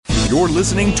You're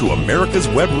listening to America's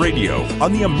Web Radio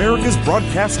on the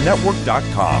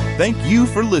AmericasBroadcastNetwork.com. Thank you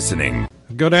for listening.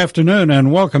 Good afternoon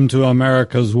and welcome to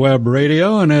America's Web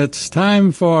Radio, and it's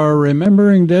time for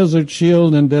Remembering Desert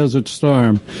Shield and Desert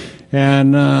Storm.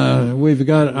 And we've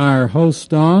got our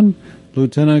host on,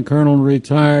 Lieutenant Colonel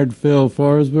retired Phil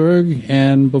Forsberg.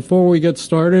 And before we get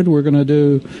started, we're going to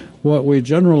do what we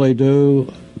generally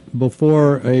do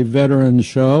before a veteran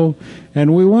show.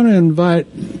 And we want to invite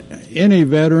any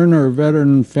veteran or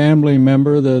veteran family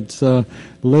member that's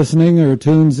listening or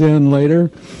tunes in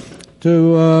later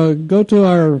to go to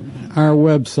our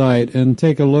website and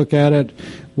take a look at it.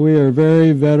 We are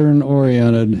very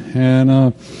veteran-oriented.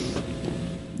 And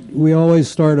we always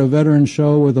start a veteran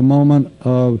show with a moment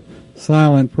of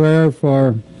silent prayer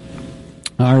for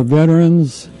our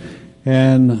veterans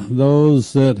and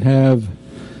those that have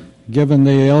given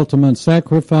the ultimate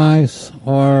sacrifice,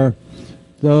 or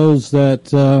those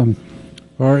that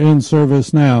are in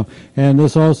service now. And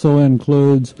this also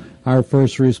includes our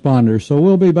first responders. So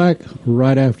we'll be back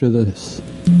right after this.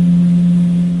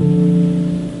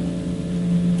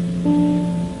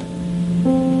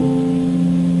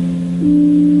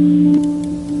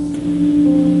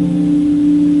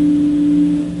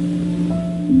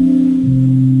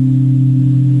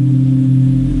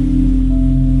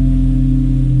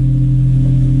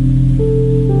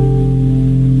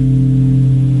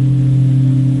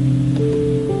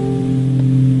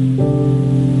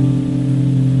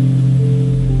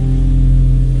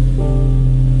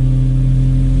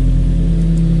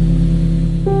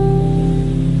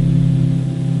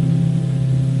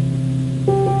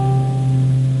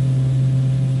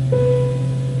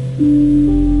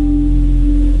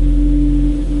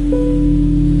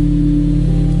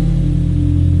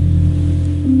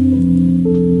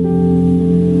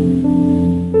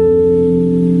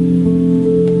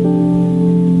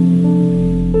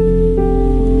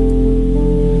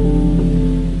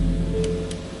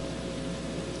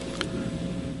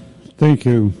 Thank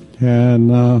you,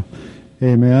 and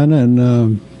amen.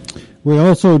 And we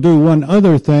also do one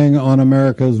other thing on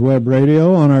America's Web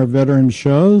Radio on our veteran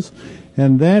shows,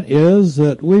 and that is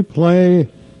that we play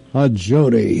a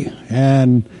Jody.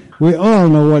 And we all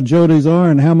know what Jodies are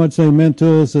and how much they meant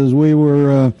to us as we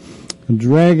were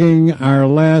dragging our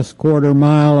last quarter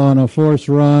mile on a force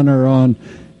run, or on,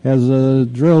 as a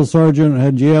drill sergeant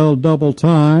had yelled, double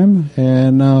time.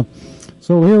 And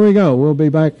so here we go. We'll be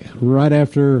back right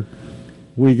after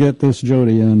we get this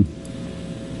Jody in. Hey,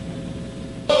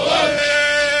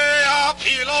 I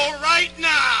feel all right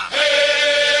now.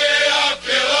 Hey, I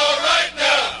feel all right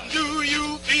now. Do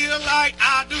you feel like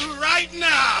I do right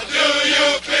now? Do you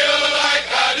feel like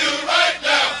I do right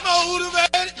now?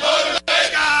 Motivated,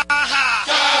 sky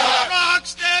high, rock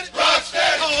steady,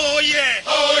 oh yeah,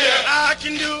 I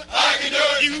can do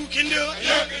it, you can do it.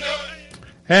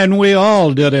 And we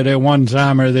all did it at one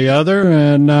time or the other,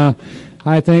 and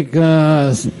I think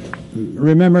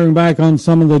remembering back on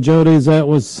some of the Jodies, that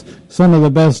was some of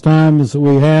the best times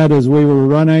we had as we were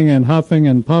running and huffing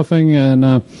and puffing,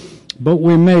 and but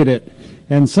we made it.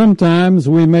 And sometimes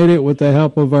we made it with the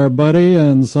help of our buddy,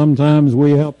 and sometimes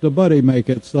we helped a buddy make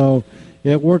it. So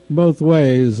it worked both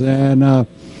ways. And,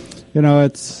 you know,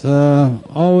 it's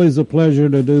always a pleasure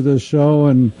to do this show.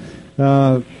 And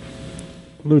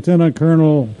Lieutenant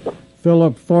Colonel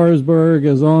Philip Forsberg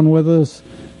is on with us.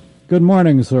 Good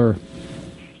morning, sir.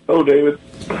 Hello, David.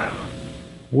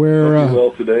 We're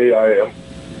well today. I am.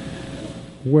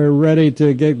 We're ready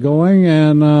to get going,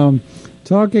 and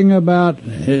talking about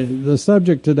the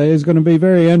subject today is going to be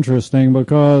very interesting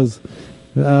because,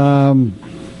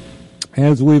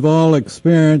 as we've all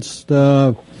experienced,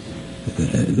 this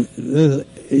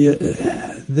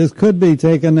could be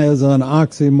taken as an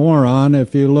oxymoron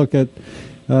if you look at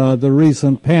the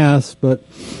recent past, but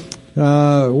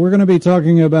we're going to be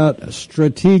talking about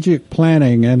strategic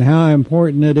planning and how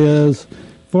important it is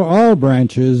for all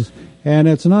branches. And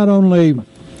it's not only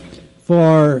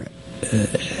for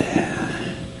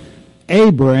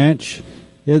a branch,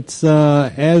 it's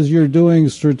as you're doing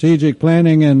strategic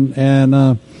planning,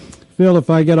 and Phil, if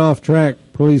I get off track,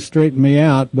 please straighten me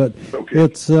out, but okay.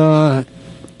 It's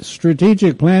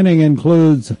strategic planning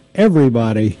includes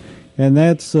everybody, and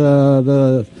that's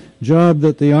the job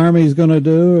that the Army's going to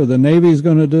do or the Navy's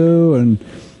going to do, and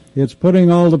it's putting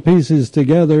all the pieces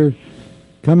together,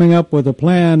 coming up with a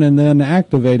plan, and then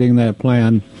activating that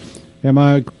plan. Am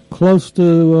I close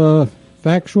to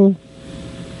factual?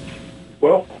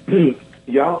 Well,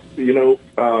 yeah, you know,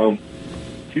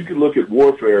 you could look at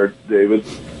warfare, David,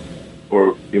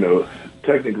 or, you know,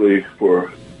 technically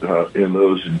for in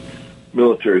those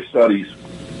military studies,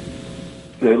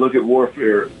 they look at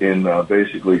warfare in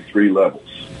basically three levels.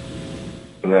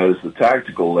 And that is the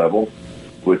tactical level,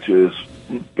 which is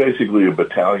basically a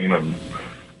battalion and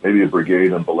maybe a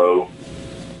brigade and below.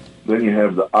 Then you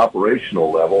have the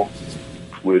operational level,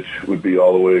 which would be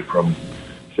all the way from,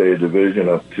 say, a division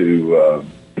up to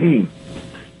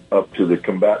the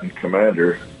combatant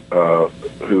commander,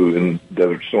 who in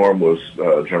Desert Storm was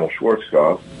General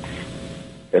Schwarzkopf.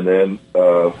 And then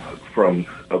from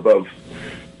above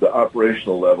the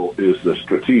operational level is the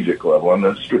strategic level. And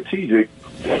the strategic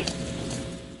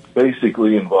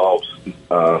basically involves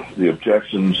the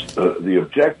objectives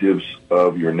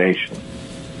of your nation.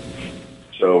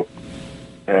 So,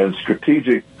 and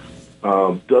strategic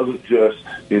doesn't just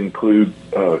include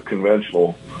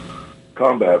conventional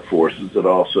combat forces. It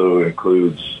also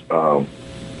includes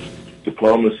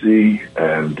diplomacy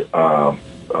and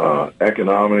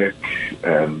economic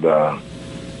and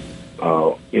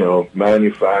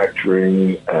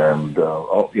manufacturing and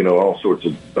all sorts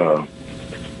of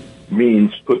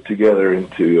means put together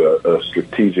into a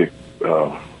strategic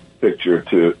picture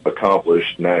to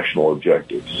accomplish national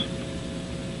objectives.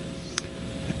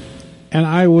 And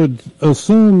I would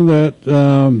assume that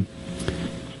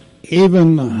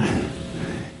even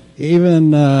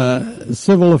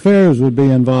civil affairs would be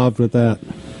involved with that.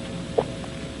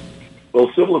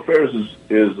 Well, civil affairs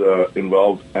is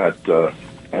involved at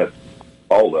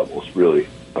all levels, really,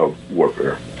 of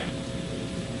warfare.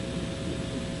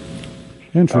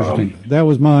 Interesting. That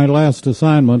was my last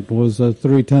assignment, was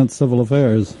 3/10 civil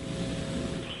affairs.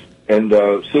 And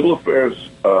civil affairs,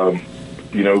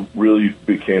 really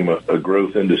became a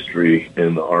growth industry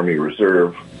in the Army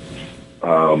Reserve.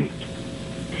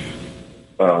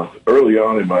 Early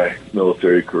on in my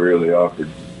military career, they offered,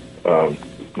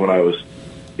 when I was,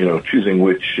 choosing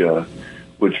which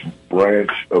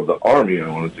branch of the Army I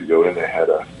wanted to go in, they had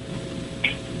a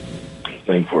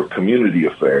thing for community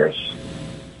affairs.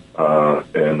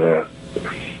 And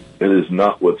it is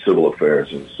not what civil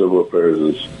affairs is. Civil affairs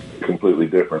is completely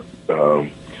different,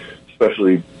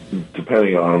 especially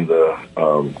depending on the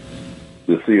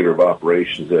theater of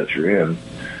operations that you're in.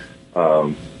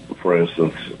 For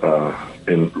instance,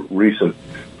 in recent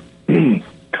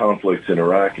conflicts in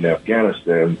Iraq and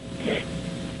Afghanistan,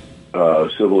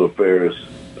 civil affairs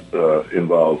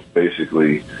involves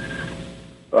basically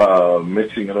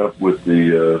mixing it up with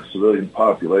the civilian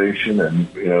population, and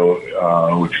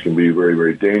which can be very,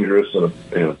 very dangerous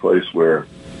in a place where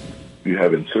you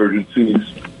have insurgencies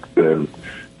and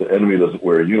the enemy doesn't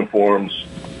wear uniforms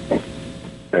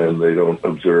and they don't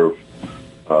observe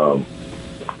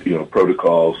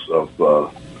protocols of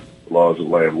laws of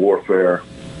land warfare.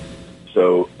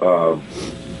 So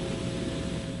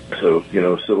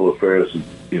civil affairs,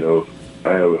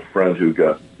 I have a friend who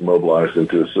got mobilized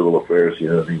into civil affairs.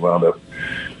 He wound up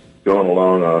going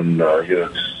along on,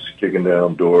 kicking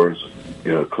down doors,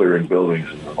 clearing buildings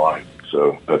and the like.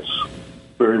 So that's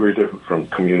very, very different from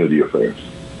community affairs.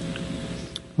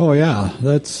 Oh, yeah.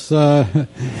 That's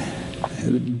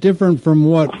different from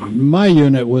what my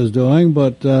unit was doing,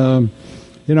 but,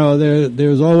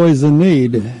 there's always a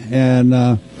need.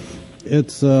 And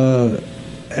it's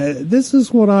this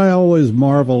is what I always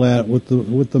marvel at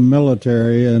with the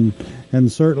military, and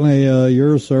certainly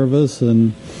your service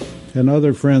and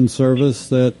other friends' service,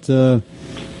 that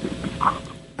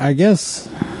I guess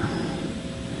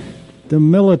the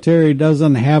military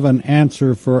doesn't have an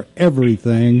answer for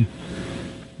everything,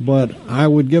 but I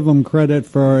would give them credit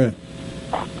for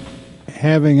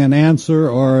having an answer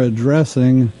or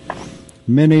addressing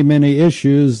many, many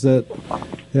issues that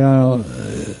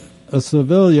a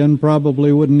civilian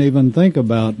probably wouldn't even think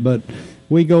about. But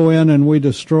we go in and we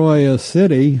destroy a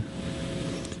city,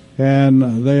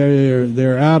 and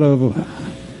they're out of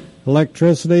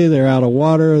electricity, they're out of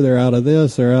water, they're out of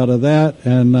this, they're out of that,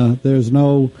 and there's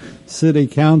no city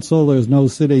council, there's no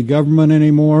city government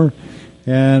anymore.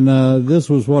 And this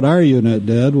was what our unit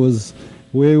did, was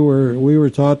we were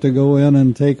taught to go in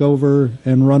and take over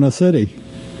and run a city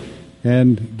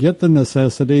and get the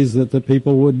necessities that the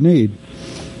people would need.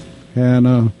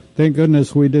 And thank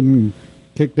goodness we didn't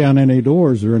kick down any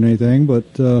doors or anything, but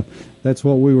that's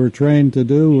what we were trained to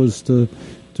do, was to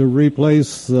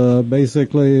replace,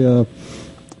 basically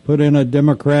put in a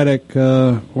democratic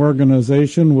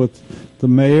organization with the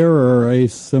mayor or a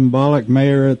symbolic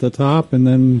mayor at the top, and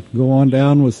then go on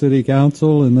down with city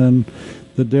council, and then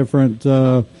the different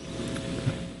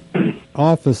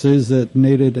offices that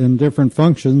needed, and different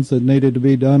functions that needed to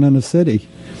be done in a city.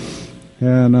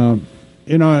 And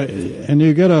and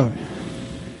you get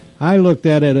I looked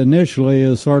at it initially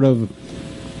as sort of,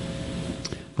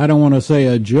 I don't want to say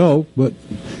a joke, but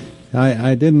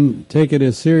I didn't take it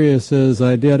as serious as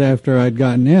I did after I'd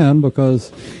gotten in,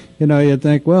 because, you'd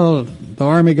think, well, the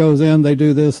Army goes in, they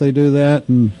do this, they do that,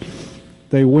 and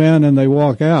they win and they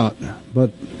walk out.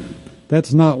 But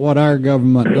that's not what our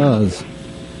government does.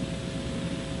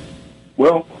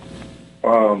 Well,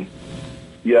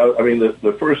 yeah, I mean,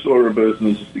 the first order of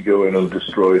business is to go in and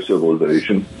destroy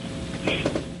civilization.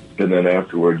 And then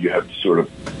afterward, you have to sort of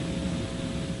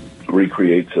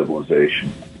recreate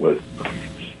civilization with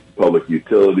public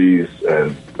utilities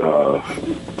and,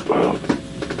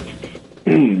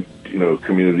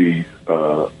 community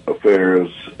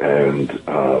affairs and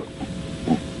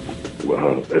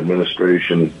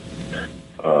administration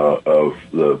of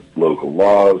the local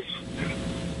laws.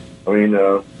 I mean,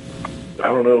 I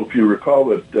don't know if you recall,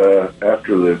 but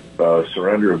after the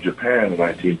surrender of Japan in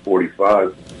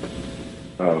 1945,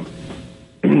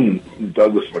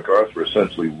 Douglas MacArthur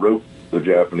essentially wrote the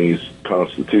Japanese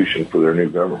constitution for their new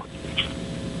government.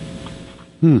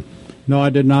 No, I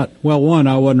did not. Well, one,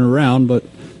 I wasn't around, but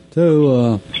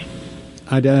two,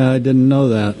 I didn't know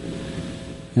that.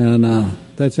 And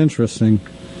that's interesting.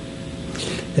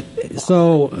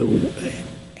 So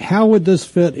how would this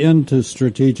fit into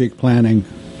strategic planning?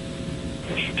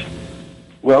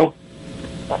 Well,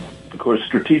 of course,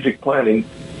 strategic planning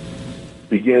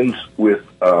begins with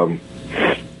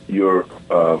your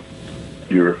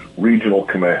regional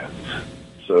commands.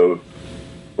 So,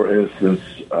 for instance,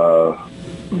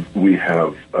 we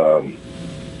have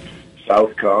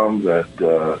Southcom that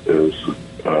is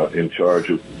in charge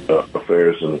of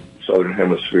affairs in the Southern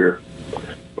Hemisphere,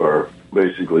 or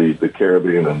basically the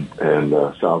Caribbean and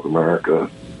South America.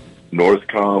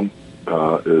 Northcom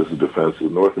is the defense of the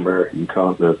North American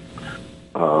continent.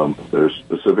 There's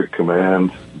Pacific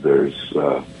Command. There's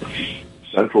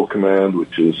Central Command,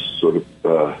 which is sort of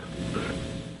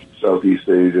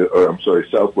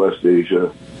Southwest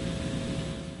Asia,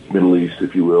 Middle East,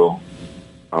 if you will.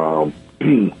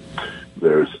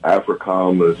 There's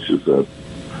AFRICOM, which is the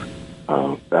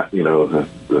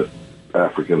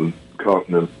African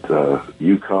continent.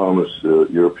 EUCOM is the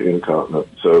European continent.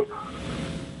 So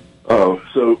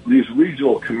these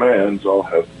regional commands all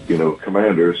have,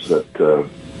 commanders that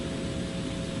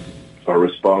are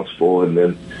responsible, and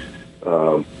then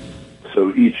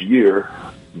so each year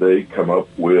they come up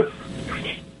with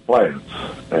plans,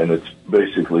 and it's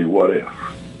basically what if.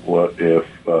 What if,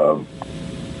 for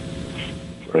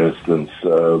instance,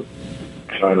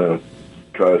 China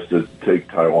tries to take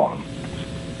Taiwan?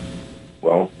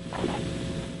 Well,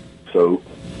 so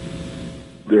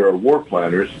there are war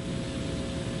planners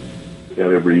at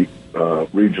every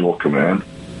regional command,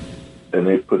 and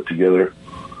they put together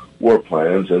war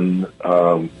plans, and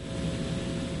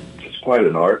it's quite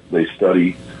an art. They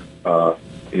study, for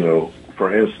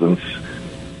instance,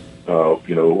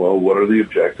 well, what are the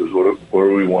objectives? What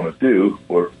do we want to do?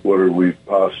 What are we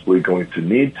possibly going to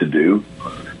need to do?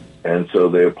 And so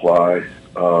they apply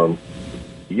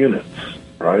units,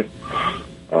 right?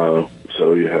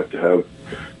 So you have to have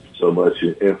so much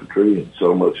infantry and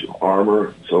so much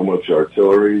armor, so much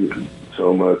artillery, and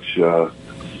so much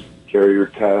carrier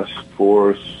task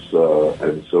force,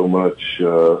 and so much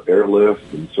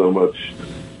airlift, and so much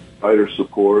fighter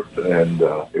support and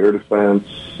air defense,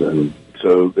 and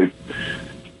so there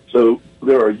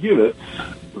are units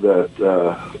that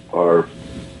are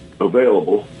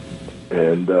available,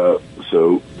 and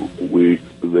so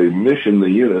they mission the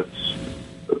units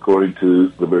according to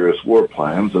the various war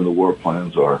plans, and the war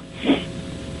plans are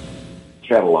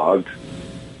cataloged,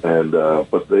 and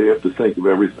but they have to think of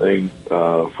everything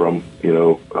from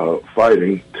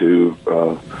fighting to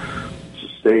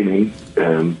sustaining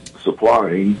and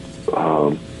supplying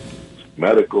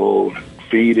medical,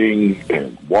 feeding,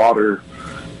 and water,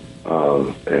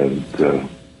 and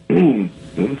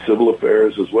civil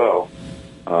affairs as well.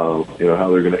 How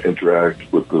they're going to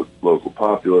interact with the local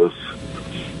populace.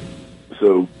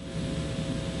 So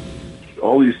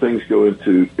all these things go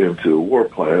into war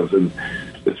plans, and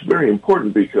it's very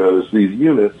important because these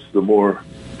units, the more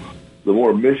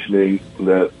missioning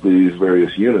that these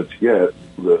various units get,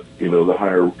 the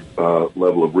higher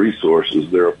level of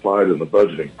resources they're applied in the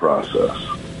budgeting process.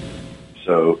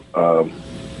 So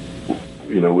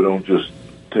we don't just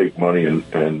take money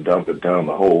and dump it down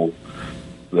the hole.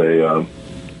 They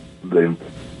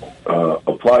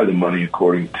apply the money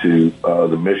according to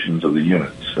the missions of the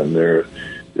units, and they're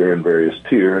in various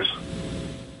tiers.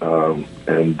 So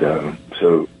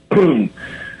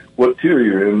what tier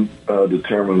you're in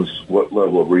determines what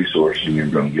level of resourcing you're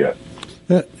going to get.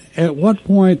 At what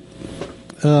point?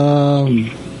 I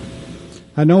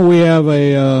know we have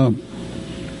a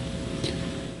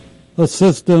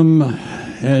system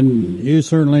and you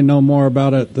certainly know more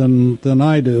about it than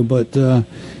I do, but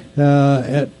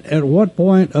at what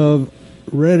point of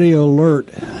radio alert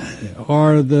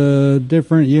are the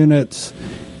different units,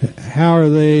 how are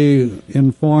they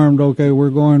informed, okay, we're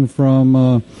going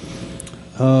from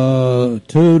 2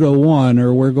 to 1,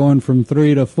 or we're going from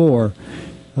 3 to 4?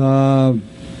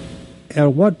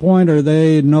 At what point are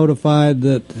they notified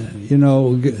that,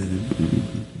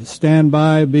 stand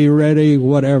by, be ready,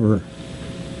 whatever?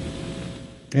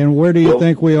 And where do you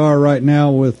think we are right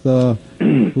now with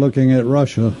looking at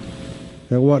Russia?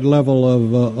 At what level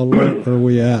of alert are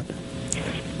we at?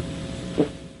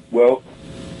 Well,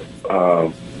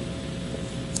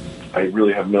 I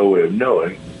really have no way of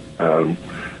knowing. I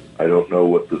don't know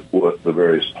what the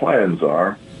various plans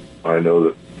are. I know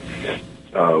that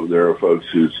there are folks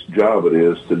whose job it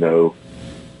is to know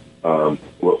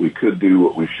what we could do,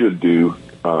 what we should do.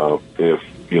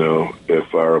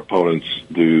 If our opponents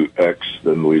do X,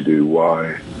 then we do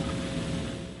Y.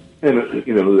 And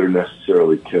they're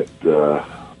necessarily kept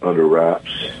under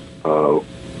wraps.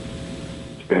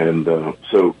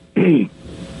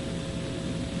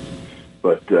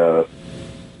 But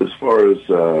as far as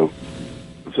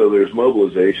so there's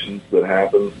mobilizations that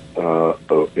happen,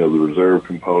 the reserve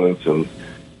components and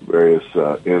various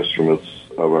instruments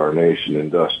of our nation,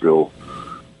 industrial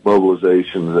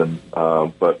mobilizations, and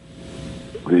but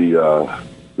the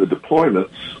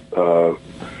deployments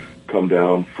come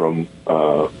down from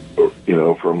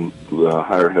from the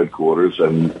higher headquarters,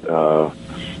 and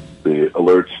the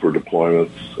alerts for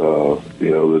deployments,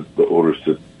 the orders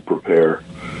to prepare,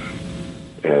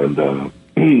 and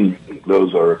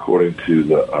those are according to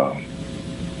the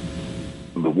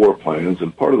war plans.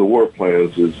 And part of the war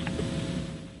plans is,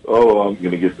 I'm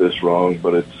going to get this wrong,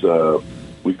 but it's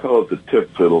we call it the tip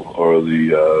fiddle, or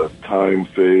the time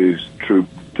phase troop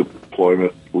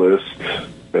deployment list.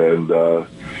 And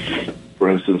for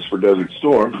instance, for Desert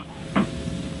Storm,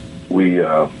 we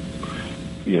the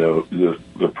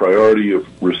priority of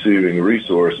receiving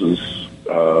resources,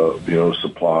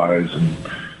 supplies and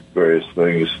various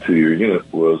things to your unit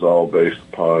was all based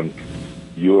upon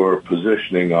your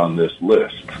positioning on this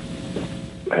list.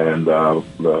 And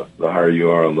the higher you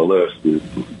are on the list,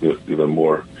 the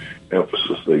more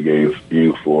emphasis they gave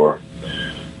you for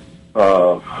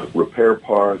repair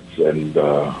parts and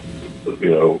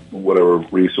whatever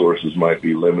resources might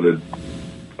be limited.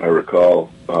 I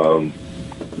recall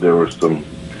there were some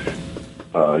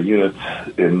units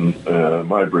in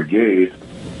my brigade.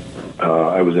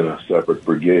 I was in a separate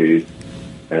brigade,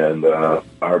 and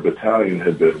our battalion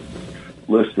had been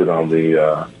listed on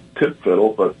the tip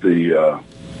fiddle, but the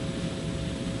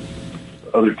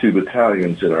other two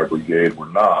battalions in our brigade were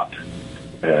not.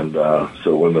 And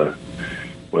so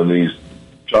when these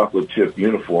chocolate chip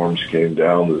uniforms came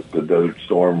down, the Desert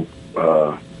Storm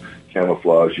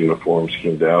camouflage uniforms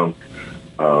came down,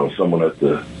 someone at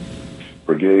the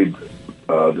brigade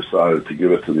decided to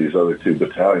give it to these other two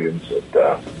battalions, and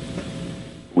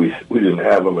we didn't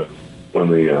have them.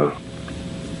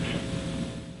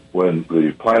 When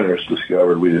the planners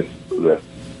discovered that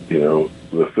the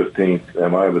 15th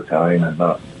MI battalion had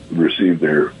not received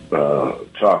their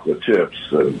chocolate chips,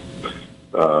 and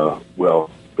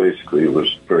basically it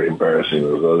was very embarrassing.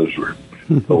 Those others were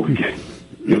told to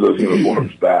give those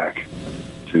uniforms back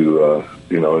to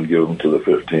and give them to the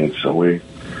 15th. So we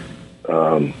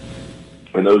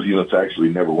and those units actually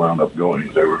never wound up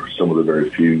going. There were some of the very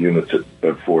few units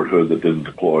at Fort Hood that didn't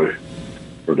deploy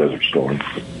for Desert Storm.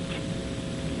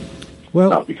 Well,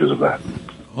 not because of that.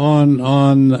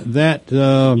 On that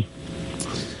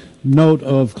note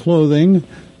of clothing,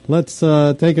 let's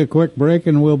take a quick break,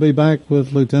 and we'll be back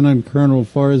with Lieutenant Colonel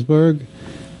Forsberg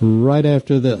right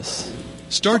after this.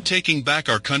 Start taking back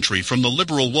our country from the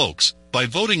liberal wokes by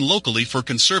voting locally for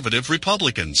conservative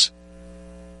Republicans.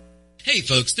 Hey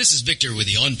folks, this is Victor with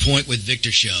the On Point with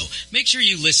Victor show. Make sure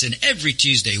you listen every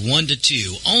Tuesday 1 to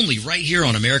 2, only right here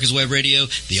on America's Web Radio,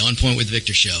 the On Point with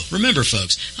Victor show. Remember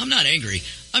folks, I'm not angry,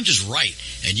 I'm just right.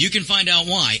 And you can find out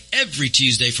why every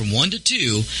Tuesday from 1 to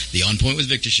 2, the On Point with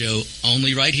Victor show,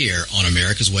 only right here on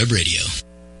America's Web Radio.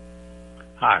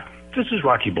 Hi, this is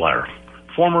Rocky Blair,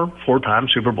 former 4-time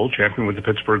Super Bowl champion with the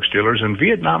Pittsburgh Steelers and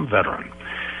Vietnam veteran.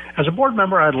 As a board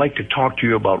member, I'd like to talk to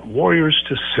you about Warriors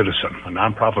to Citizen, a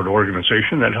nonprofit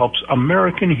organization that helps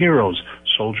American heroes,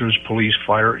 soldiers, police,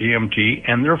 fire, EMT,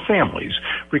 and their families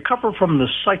recover from the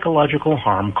psychological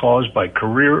harm caused by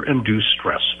career-induced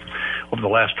stress. Over the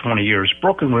last 20 years,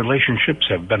 broken relationships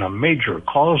have been a major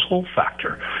causal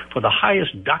factor for the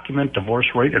highest documented divorce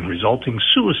rate and resulting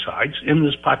suicides in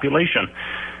this population.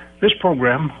 This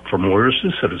program, From Warriors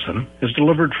to Citizen, is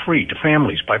delivered free to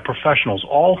families by professionals,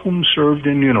 all whom served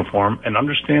in uniform and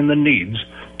understand the needs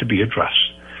to be addressed.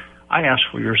 I ask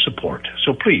for your support,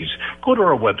 so please go to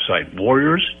our website,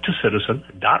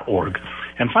 warriorstocitizen.org,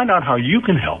 and find out how you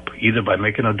can help, either by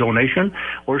making a donation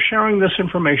or sharing this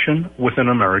information with an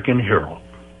American hero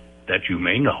that you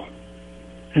may know.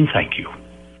 And thank you.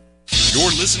 You're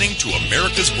listening to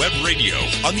America's Web Radio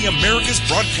on the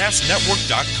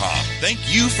AmericasBroadcastNetwork.com. Thank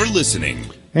you for listening.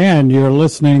 And you're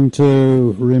listening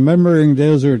to Remembering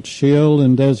Desert Shield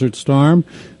and Desert Storm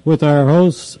with our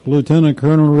host, Lieutenant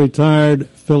Colonel Retired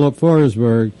Philip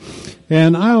Forsberg.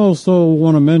 And I also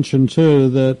want to mention, too,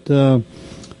 that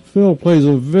Phil plays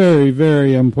a very,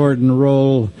 very important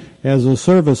role as a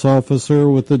service officer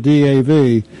with the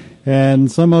DAV.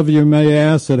 And some of you may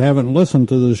ask that haven't listened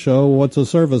to the show, what's a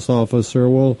service officer?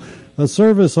 Well, a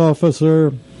service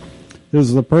officer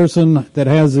is the person that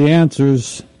has the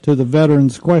answers to the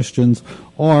veterans' questions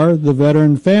or the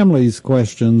veteran families'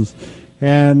 questions.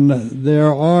 And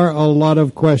there are a lot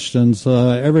of questions,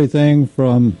 everything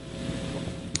from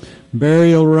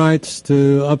burial rights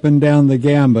to up and down the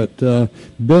gambit,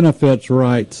 benefits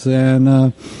rights,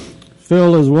 and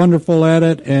Phil is wonderful at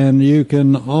it, and you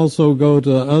can also go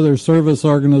to other service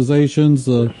organizations,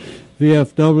 the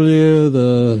VFW,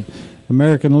 the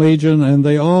American Legion, and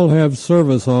they all have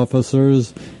service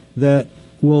officers that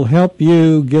will help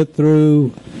you get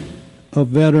through a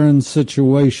veteran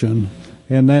situation.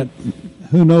 And that,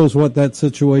 who knows what that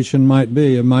situation might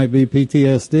be. It might be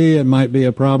PTSD, it might be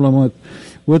a problem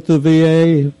with the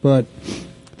VA, but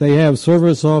they have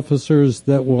service officers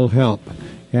that will help.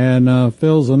 And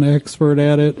Phil's an expert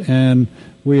at it, and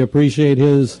we appreciate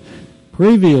his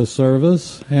previous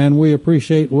service, and we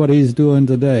appreciate what he's doing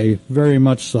today, very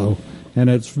much so. And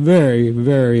it's very,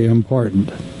 very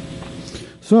important.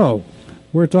 So,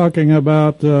 we're talking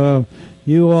about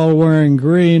you all wearing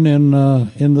green in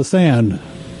the sand.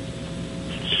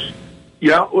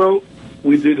 Yeah, well,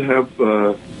 we did have,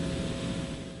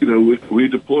 we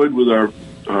deployed with our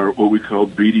what we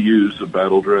called BDUs, a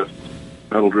battle dress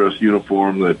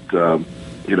uniform that,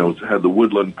 had the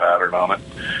woodland pattern on it.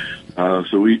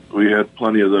 So we had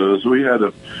plenty of those. We had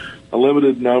a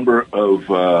limited number of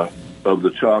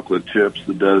the chocolate chips,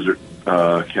 the desert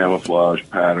camouflage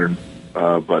pattern,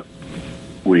 but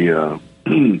we, the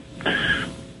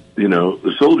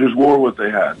soldiers wore what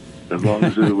they had. As long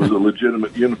as it was a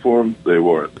legitimate uniform, they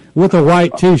wore it. With a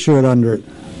white T-shirt under it.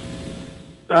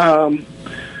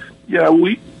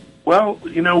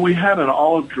 We had an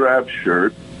olive drab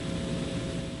shirt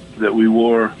that we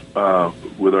wore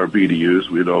with our BDUs.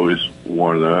 We'd always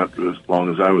worn that as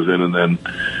long as I was in, and then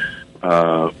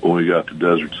when we got to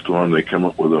Desert Storm, they came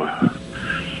up with a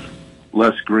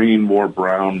less green, more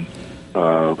brown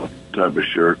type of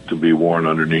shirt to be worn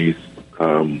underneath.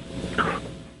 People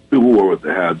wore what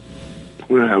they had.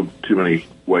 We didn't have too many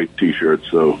white T-shirts,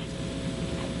 so...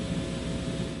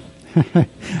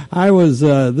 I was,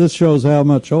 this shows how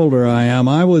much older I am.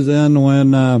 I was in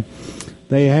when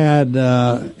they had,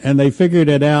 and they figured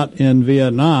it out in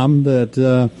Vietnam,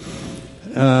 that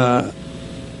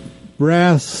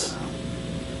brass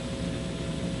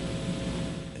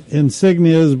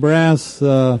insignias, brass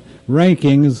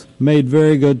rankings made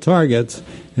very good targets.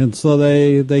 And so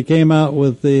they came out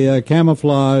with the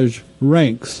camouflage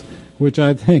ranks, which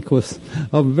I think was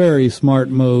a very smart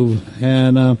move.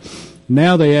 And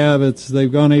now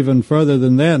they've gone even further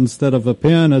than that. Instead of a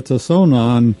pin, it's a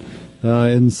Sonon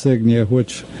insignia,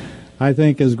 which I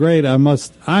think is great. I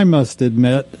must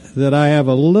admit that I have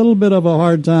a little bit of a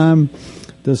hard time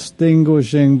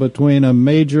distinguishing between a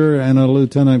major and a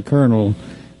lieutenant colonel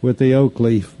with the oak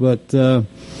leaf, but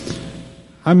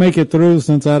I make it through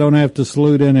since I don't have to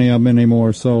salute any of them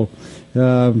anymore. So,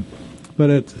 but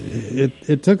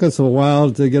it took us a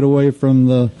while to get away from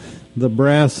the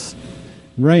brass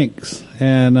ranks,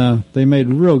 and they made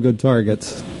real good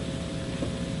targets.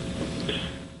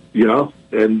 Yeah,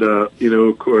 and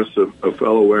of course, a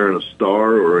fellow wearing a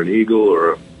star or an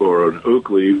eagle or an oak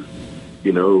leaf,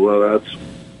 well, that's a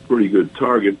pretty good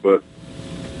target. But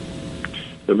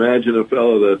imagine a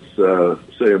fellow that's,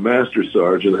 say, a master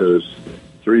sergeant has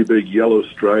 3 big yellow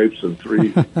stripes and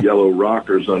 3 yellow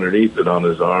rockers underneath it on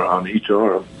his arm, on each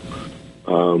arm.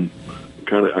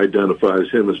 Kind of identifies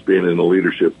him as being in a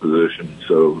leadership position.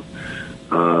 So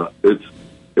it's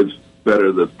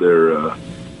better that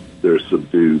they're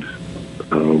subdued.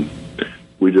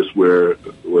 We just wear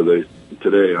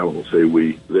today. I won't say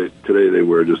today they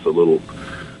wear just a little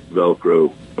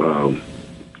Velcro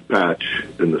patch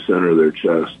in the center of their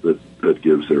chest that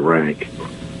gives their rank.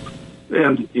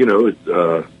 And it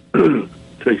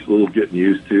takes a little getting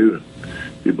used to.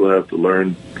 People have to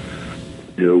learn,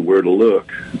 where to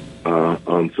look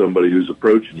on somebody who's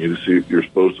approaching you to see if you're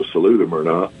supposed to salute them or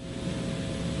not.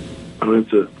 I mean,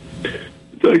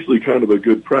 it's actually kind of a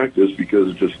good practice because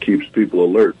it just keeps people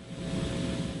alert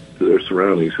to their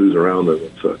surroundings, who's around them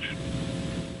and such.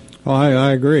 Oh,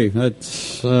 I agree.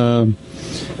 That's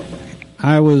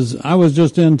I was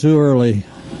just in too early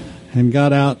and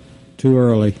got out too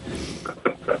early.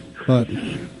 But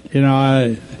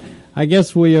I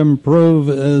guess we improve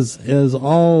as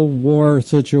all war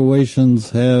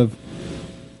situations have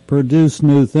produced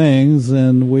new things,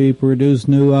 and we produce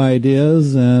new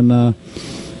ideas, and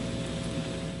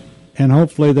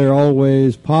hopefully they're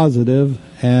always positive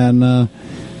and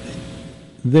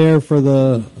there for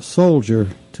the soldier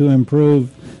to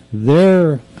improve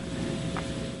their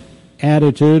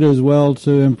attitude as well,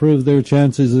 to improve their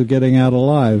chances of getting out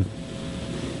alive.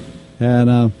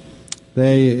 And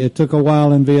it took a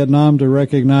while in Vietnam to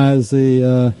recognize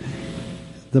the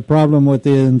problem with the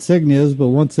insignias, but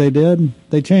once they did,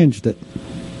 they changed it.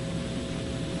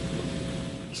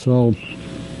 So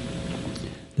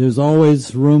there's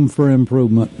always room for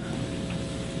improvement.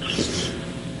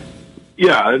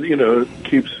 Yeah, it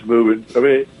keeps moving. I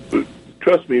mean,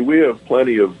 trust me, we have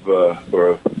plenty of,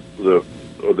 or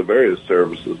the various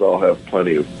services all have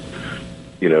plenty of,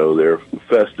 their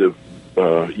festive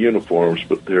uniforms,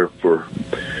 but they're for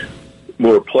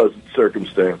more pleasant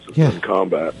circumstances than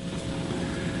combat.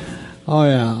 Oh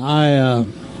yeah,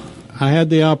 I had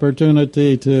the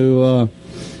opportunity to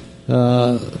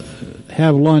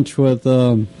have lunch with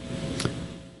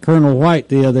Colonel White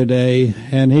the other day,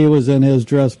 and he was in his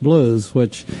dress blues,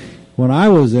 which when I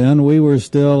was in,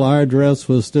 our dress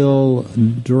was still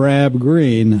drab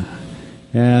green,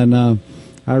 and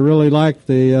I really like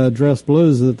the dress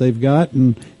blues that they've got,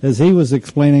 and as he was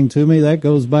explaining to me, that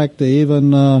goes back to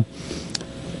even the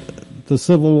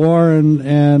Civil War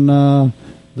and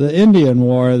the Indian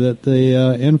War, that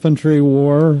the infantry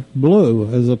wore blue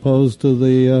as opposed to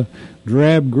the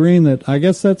drab green that I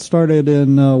guess that started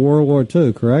in World War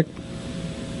II, correct?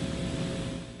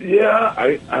 Yeah,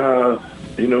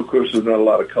 of course, there's not a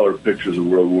lot of color pictures of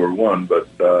World War I, but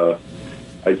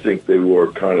I think they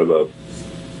wore kind of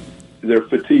their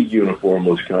fatigue uniform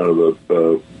was kind of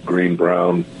a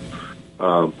green-brown.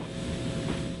 But,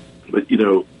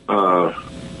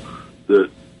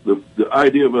 the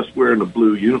idea of us wearing a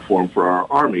blue uniform for our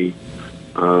Army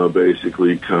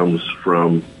basically comes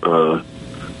from the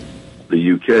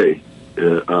UK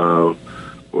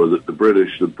or the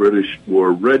British. The British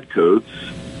wore red coats,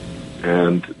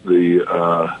 and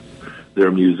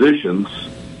their musicians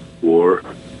wore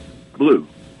blue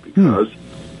because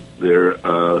their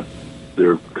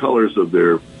colors of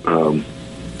their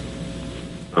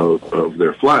of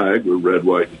their flag were red,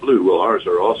 white, and blue. Well, ours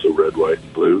are also red, white,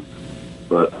 and blue,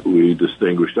 but we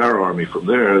distinguished our Army from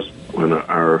theirs when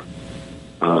our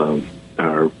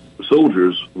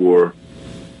soldiers wore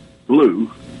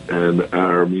blue, and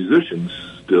our musicians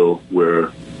still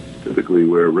typically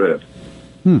wear red.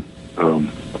 And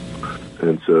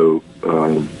so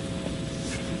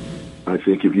I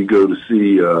think if you go to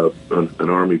see an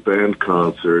Army band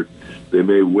concert, they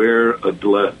may wear a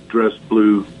dress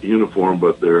blue uniform,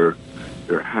 but their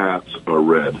hats are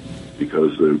red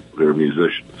because they're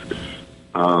musicians.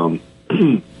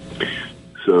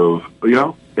 So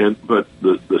yeah, but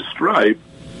the stripe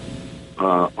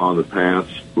on the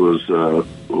pants was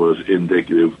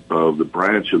indicative of the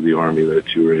branch of the Army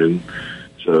that you were in.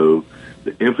 So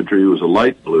the infantry was a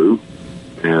light blue,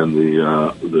 and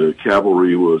the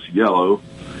cavalry was yellow,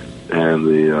 and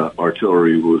the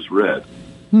artillery was red.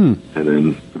 And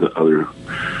then the other,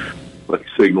 like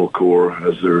Signal Corps,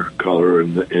 has their color,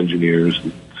 and the engineers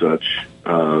and such,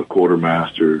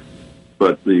 quartermaster.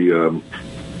 But the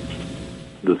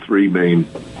three main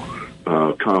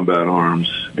combat arms,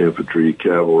 infantry,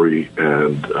 cavalry,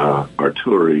 and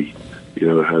artillery,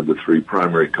 had the three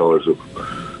primary colors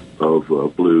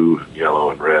of blue,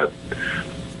 yellow, and red.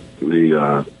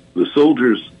 The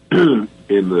soldiers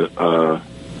in the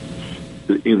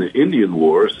Indian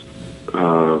Wars,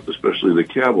 especially the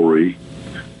cavalry,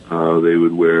 they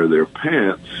would wear their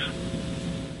pants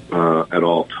at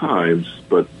all times,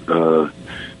 but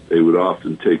they would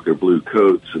often take their blue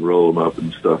coats and roll them up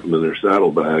and stuff them in their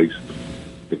saddlebags,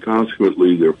 and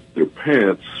consequently their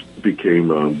pants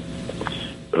became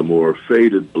a more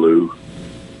faded blue,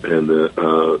 and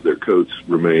their coats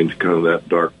remained kind of that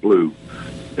dark blue.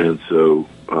 And so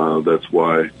that's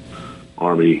why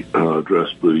Army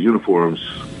dress blue uniforms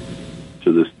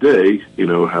to this day,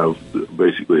 have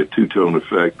basically a two-tone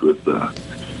effect with the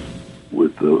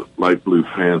light blue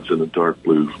pants and a dark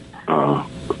blue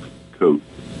coat.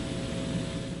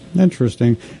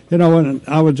 Interesting. You know, when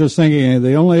I was just thinking,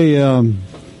 the only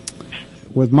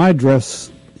with my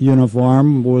dress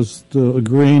uniform was the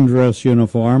green dress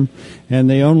uniform, and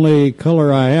the only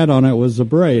color I had on it was the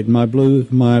braid, my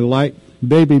light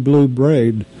baby blue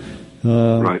braid.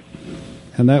 Right.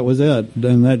 And that was it.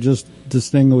 And that just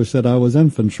distinguished that I was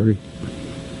infantry.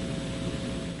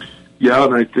 Yeah,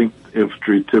 and I think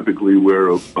infantry typically wear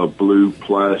a blue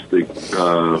plastic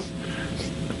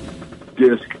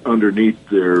disc underneath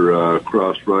their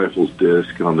crossed rifles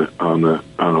disc on the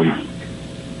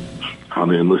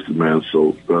enlisted man's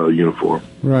uniform.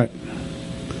 Right.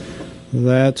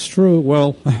 That's true.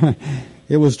 Well,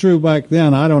 it was true back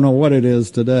then. I don't know what it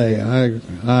is today.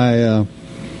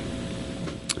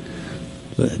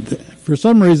 For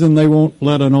some reason, they won't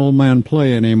let an old man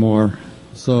play anymore.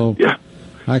 So yeah,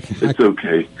 it's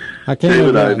okay. I can't.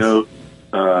 David, I know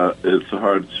it's a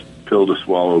hard pill to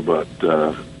swallow, but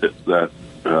that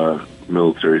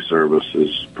military service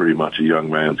is pretty much a young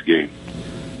man's game.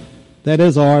 That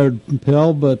is a hard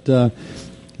pill, but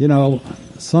you know,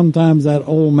 sometimes that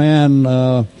old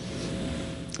man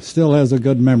still has a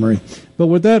good memory. But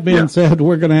with that being said,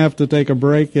 we're going to have to take a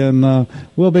break, and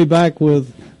we'll be back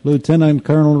with Lieutenant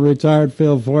Colonel retired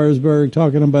Phil Forsberg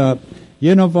talking about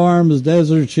uniforms,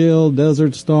 Desert Shield,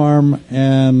 Desert Storm,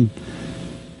 and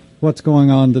what's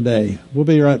going on today. We'll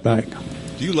be right back.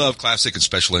 Do you love classic and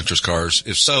special interest cars?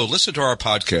 If so, listen to our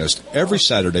podcast every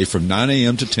Saturday from 9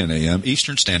 a.m. to 10 a.m.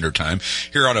 Eastern Standard Time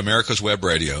here on America's Web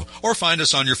Radio, or find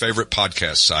us on your favorite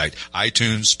podcast site,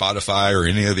 iTunes, Spotify, or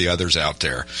any of the others out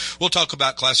there. We'll talk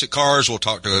about classic cars. We'll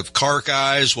talk to car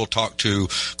guys. We'll talk to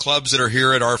clubs that are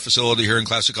here at our facility here in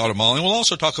Classic Auto Mall. And we'll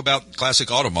also talk about Classic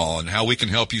Auto Mall and how we can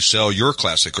help you sell your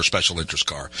classic or special interest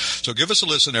car. So give us a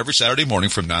listen every Saturday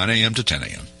morning from 9 a.m. to 10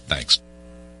 a.m. Thanks.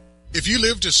 If you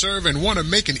live to serve and want to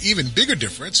make an even bigger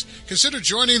difference, consider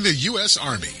joining the U.S.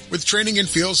 Army. With training in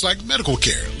fields like medical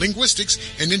care, linguistics,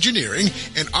 and engineering,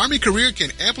 an Army career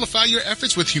can amplify your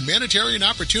efforts with humanitarian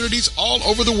opportunities all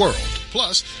over the world.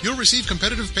 Plus, you'll receive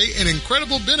competitive pay and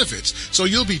incredible benefits, so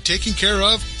you'll be taken care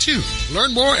of, too.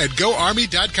 Learn more at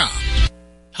GoArmy.com.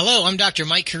 Hello, I'm Dr.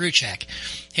 Mike Karuchak.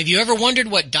 Have you ever wondered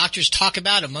what doctors talk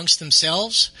about amongst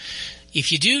themselves?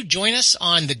 If you do, join us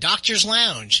on the Doctor's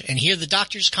Lounge and hear the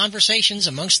doctors' conversations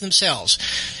amongst themselves.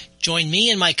 Join me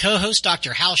and my co-host,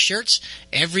 Dr. Hal Schertz,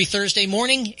 every Thursday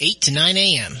morning, 8 to 9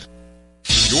 a.m.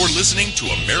 You're listening to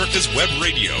America's Web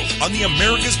Radio on the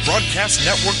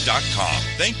AmericasBroadcastNetwork.com.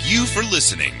 Thank you for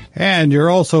listening. And you're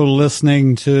also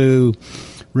listening to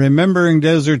Remembering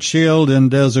Desert Shield and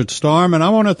Desert Storm. And I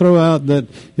want to throw out that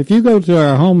if you go to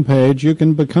our homepage, you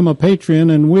can become a patron,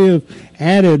 and we have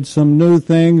added some new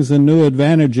things and new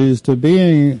advantages to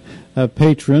being a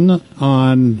patron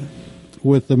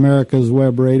with America's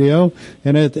Web Radio.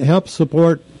 And it helps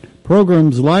support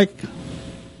programs like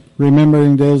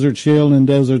Remembering Desert Shield and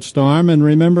Desert Storm, and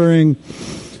remembering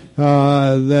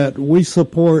that we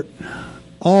support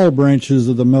all branches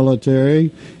of the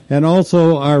military, and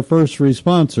also our first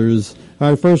responders,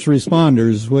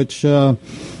 which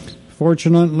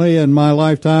fortunately in my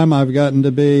lifetime I've gotten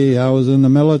to be. I was in the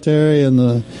military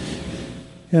and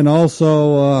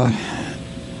also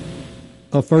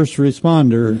a first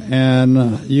responder,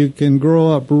 and you can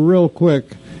grow up real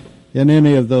quick in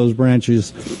any of those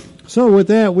branches. So with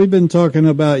that, we've been talking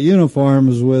about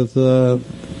uniforms with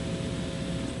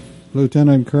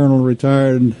Lieutenant Colonel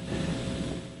retired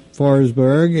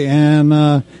Forsberg, and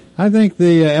I think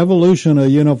the evolution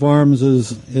of uniforms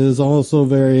is also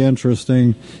very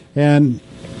interesting, and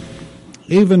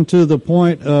even to the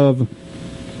point of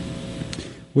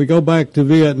we go back to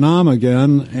Vietnam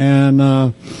again,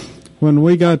 and when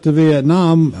we got to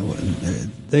Vietnam,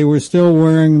 they were still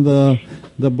wearing the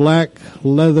black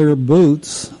leather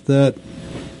boots that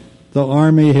the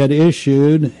Army had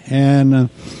issued,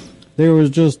 and there was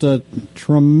just a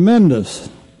tremendous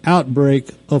outbreak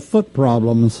of foot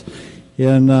problems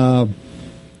in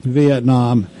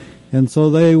Vietnam, and so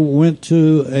they went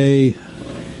to a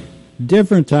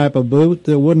different type of boot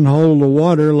that wouldn't hold the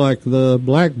water like the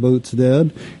black boots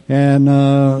did, and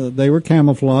they were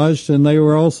camouflaged, and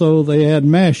they had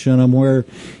mesh in them where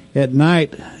at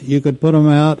night you could put them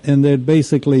out and they'd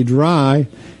basically dry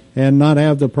and not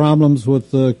have the problems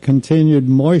with the continued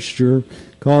moisture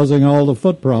causing all the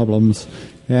foot problems.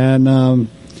 And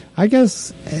I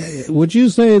guess, would you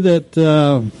say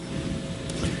that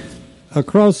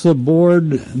across the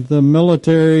board the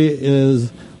military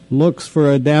looks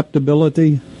for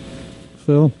adaptability,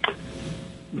 Phil?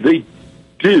 They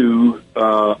do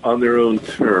on their own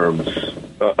terms.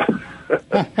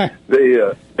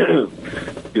 They,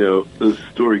 this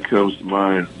story comes to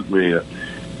mind with me.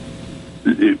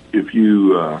 if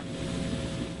you're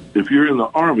in the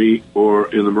Army or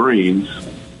in the Marines,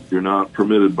 you're not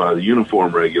permitted by the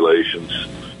uniform regulations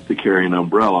to carry an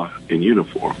umbrella in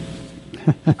uniform.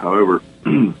 However,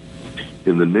 in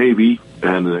the Navy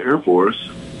and the Air Force,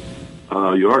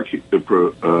 you are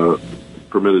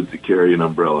permitted to carry an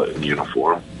umbrella in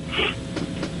uniform.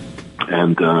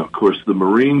 And, of course, the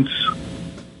Marines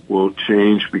won't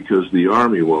change because the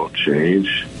Army won't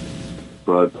change.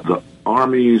 But the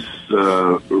Army's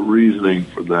reasoning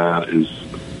for that is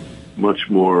much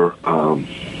more,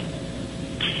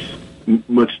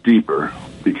 much deeper,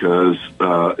 because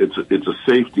it's a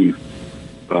safety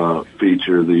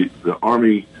feature. The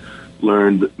Army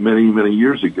learned many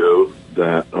years ago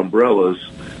that umbrellas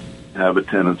have a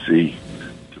tendency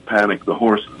to panic the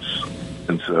horses,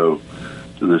 and so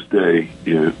to this day,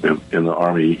 in the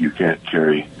Army, you can't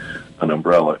carry an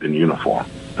umbrella in uniform.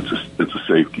 It's a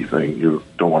safety thing. You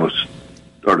don't want to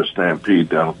start a stampede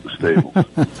down at the stables.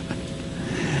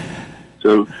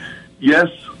 So, yes,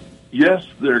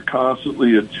 they're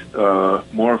constantly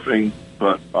morphing,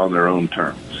 but on their own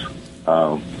terms.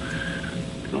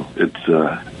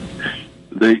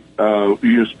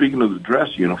 Speaking of the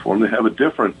dress uniform, they have a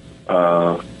different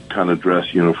kind of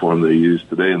dress uniform they use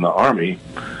today in the Army,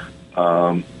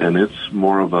 and it's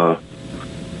more of a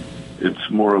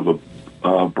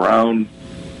brown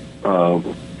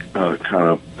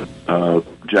kind of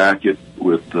jacket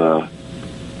with.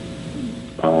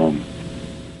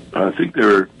 I think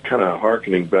they're kind of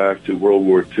hearkening back to World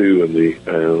War II and the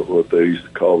what they used to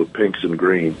call the pinks and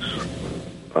greens.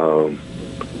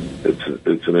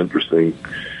 It's an interesting,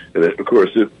 and of course,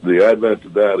 the advent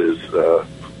of that is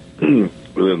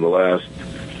within the last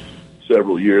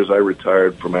several years. I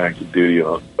retired from active duty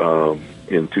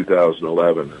in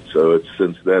 2011, so it's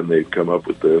since then they've come up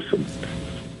with this. And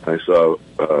I saw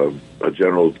a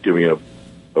general giving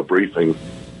a briefing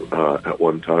at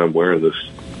one time wearing this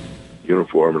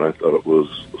uniform, and I thought it was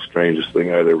the strangest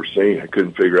thing I'd ever seen. I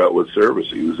couldn't figure out what service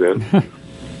he was in.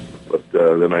 But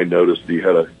then I noticed he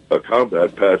had a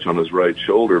combat patch on his right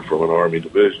shoulder from an Army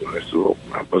division. I said, well,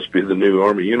 that must be the new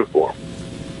Army uniform.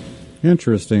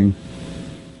 Interesting.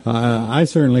 I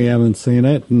certainly haven't seen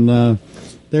it. And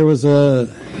there was I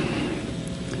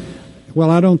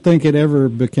don't think it ever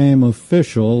became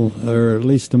official, or at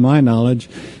least to my knowledge,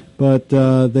 but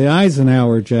the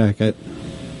Eisenhower jacket.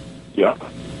 Yeah.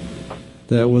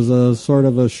 That was a sort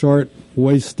of a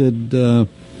short-waisted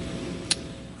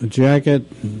jacket,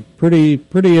 pretty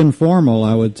informal,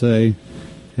 I would say,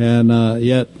 and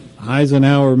yet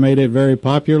Eisenhower made it very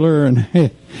popular, and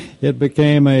it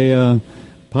became a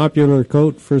popular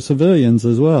coat for civilians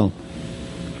as well.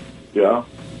 Yeah,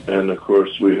 and of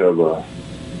course we have a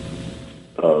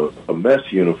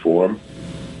mess uniform,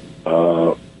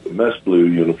 mess blue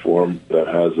uniform that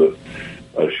has a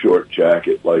short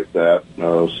jacket like that,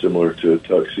 similar to a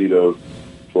tuxedo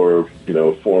for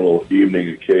formal evening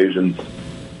occasions.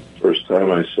 First time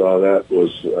I saw that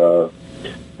was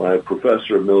my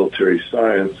professor of military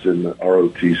science in the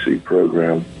ROTC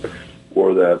program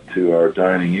wore that to our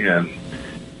dining in,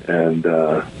 and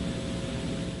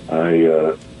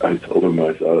I told him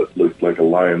I thought it looked like a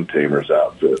lion tamer's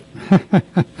outfit.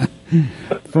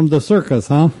 From the circus,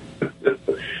 huh?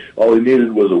 All he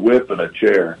needed was a whip and a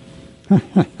chair.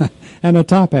 And a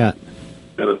top hat.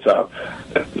 And a top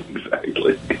hat,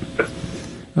 exactly.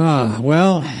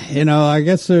 Well, I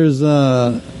guess there's,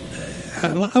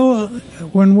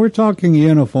 when we're talking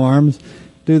uniforms,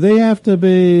 do they have to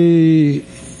be,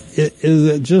 is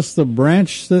it just the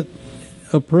branch that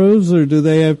approves, or do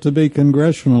they have to be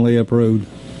congressionally approved?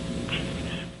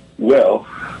 Well,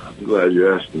 I'm glad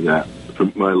you asked me that. For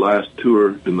my last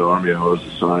tour in the Army, I was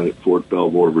assigned at Fort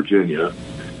Belvoir, Virginia,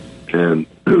 and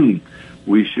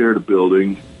we shared a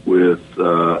building with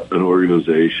an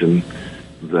organization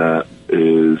that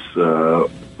is,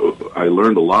 I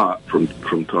learned a lot from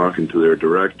talking to their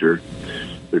director.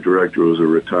 Their director was a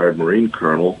retired Marine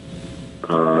colonel,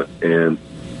 and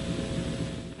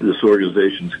this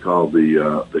organization's called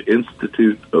the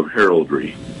Institute of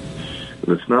Heraldry.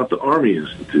 And it's not the Army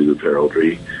Institute of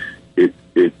Heraldry.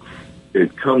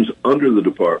 It comes under the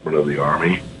Department of the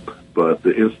Army, but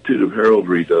the Institute of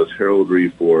Heraldry does heraldry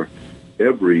for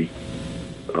every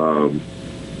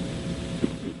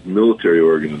military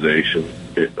organization,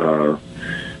 to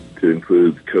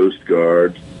include the Coast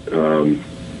Guard, the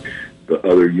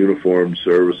other uniformed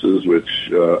services, which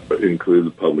include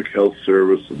the Public Health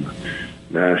Service and the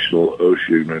National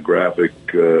Oceanographic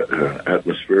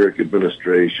Atmospheric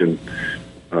Administration.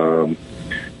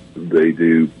 They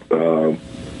do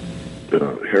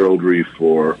heraldry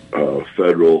for all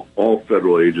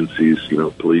federal agencies,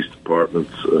 police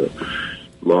departments,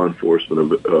 law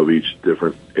enforcement of each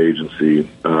different agency.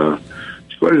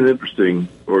 It's quite an interesting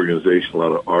organization, a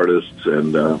lot of artists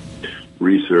and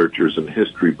researchers and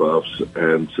history buffs,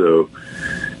 and so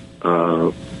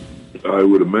I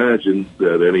would imagine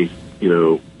that any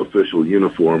official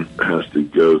uniform has to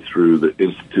go through the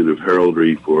Institute of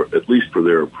Heraldry at least for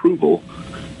their approval,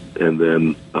 and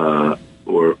then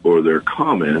or their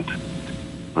comment,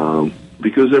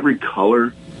 because every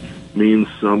color means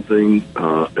something.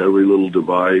 Every little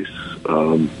device,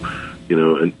 an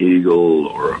eagle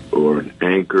or an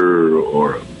anchor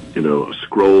or a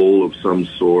scroll of some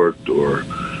sort or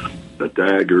a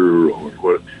dagger or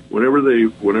whenever they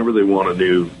want a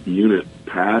new unit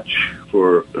patch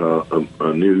for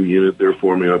a new unit they're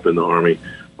forming up in the Army,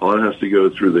 all it has to go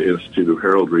through the Institute of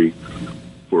Heraldry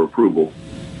for approval.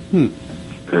 And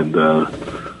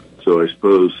so I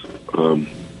suppose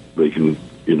they can,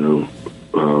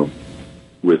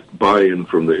 with buy-in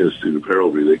from the Institute of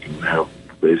Heraldry, they can have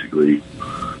basically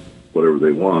whatever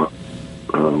they want.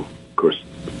 Of course,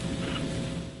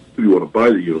 if you want to buy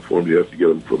the uniform, you have to get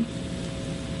them from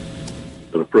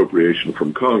an appropriation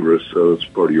from Congress, so it's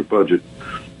part of your budget.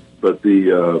 But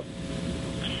the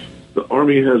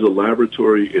Army has a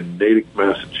laboratory in Natick,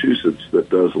 Massachusetts that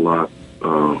does a lot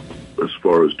as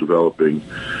far as developing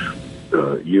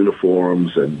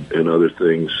uniforms and other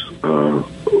things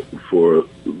for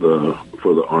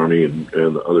the Army and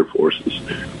the other forces.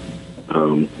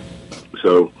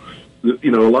 So, a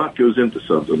lot goes into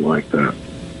something like that.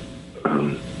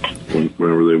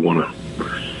 Whenever they want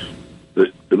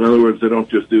to, in other words, they don't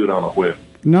just do it on a whim.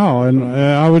 No, and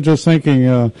I was just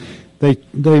thinking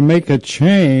they make a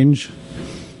change,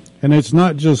 and it's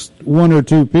not just one or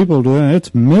two people doing it;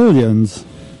 it's millions.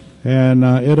 And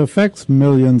it affects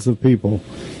millions of people.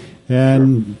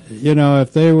 And,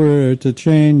 if they were to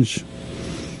change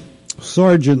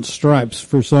sergeant stripes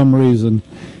for some reason,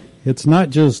 it's not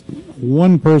just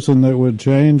one person that would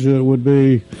change. It would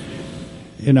be,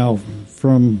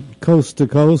 from coast to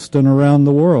coast and around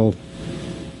the world.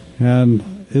 And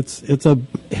it's a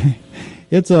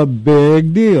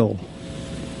big deal.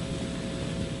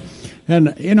 And,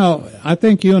 I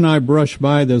think you and I brushed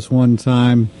by this one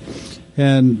time.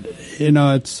 And,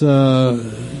 it's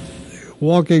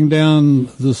walking down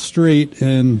the street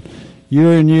and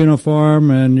you're in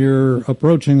uniform and you're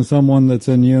approaching someone that's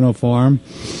in uniform.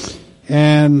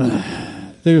 And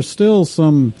there's still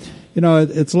some,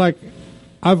 it's like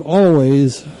I've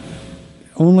always,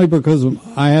 only because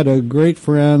I had a great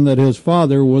friend that his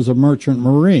father was a merchant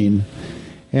marine.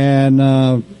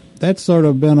 And that's sort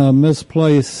of been a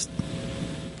misplaced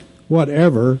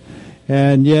whatever.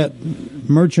 And yet,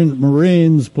 merchant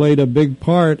marines played a big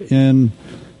part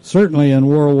certainly in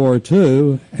World War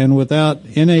II, and without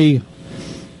any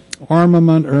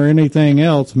armament or anything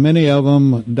else, many of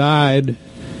them died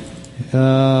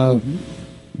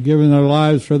giving their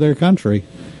lives for their country.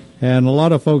 And a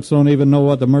lot of folks don't even know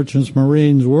what the merchant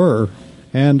marines were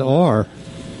and are.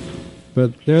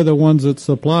 But they're the ones that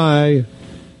supply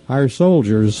our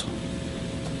soldiers.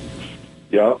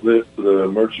 Yeah, the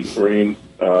merchant marine...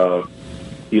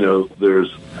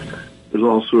 there's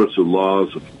all sorts of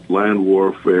laws of land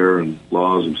warfare and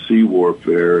laws of sea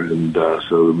warfare, and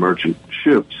so the merchant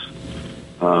ships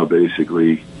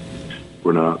basically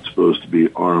were not supposed to be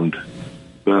armed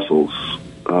vessels.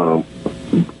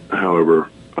 However,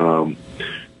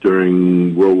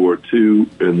 during World War II,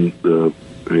 and the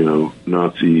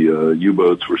Nazi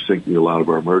U-boats were sinking a lot of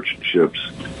our merchant ships.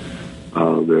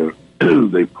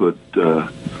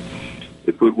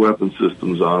 They put weapon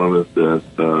systems on them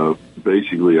that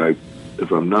basically,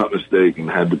 if I'm not mistaken,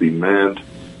 had to be manned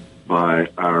by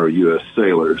our U.S.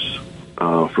 sailors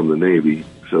from the Navy.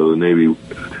 So the Navy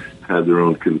had their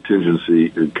own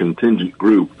contingent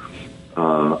group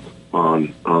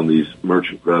on these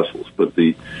merchant vessels. But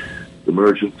the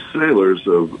merchant sailors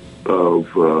of World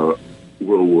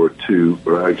War II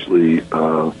are actually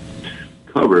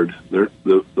covered.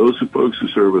 Those folks who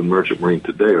serve in Merchant Marine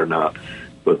today are not.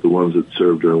 But the ones that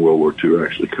served during World War II are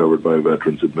actually covered by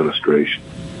Veterans Administration.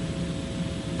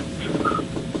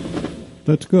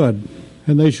 That's good,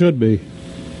 and they should be.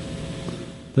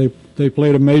 They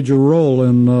played a major role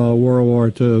in World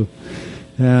War II,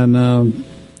 and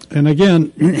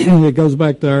again, it goes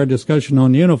back to our discussion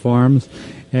on uniforms.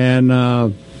 And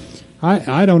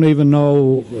I don't even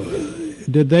know,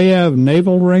 did they have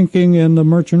naval ranking in the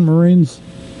Merchant Marines?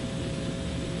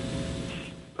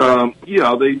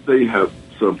 Yeah, they have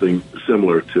something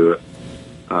similar to it.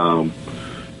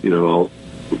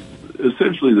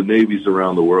 Essentially the navies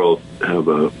around the world have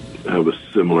a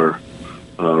similar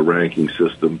ranking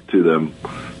system to them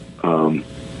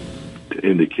to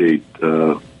indicate,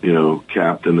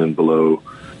 captain and below,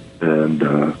 and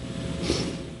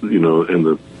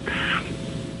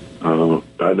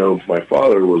I know my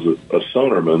father was a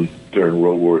sonarman during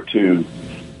World War II,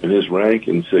 and his rank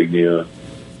insignia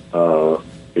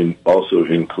also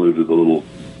included a little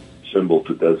symbol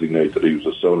to designate that he was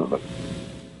a sonarman.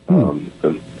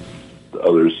 And the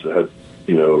others had,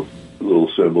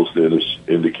 little symbols to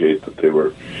indicate that they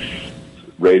were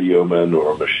radio men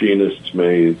or machinists'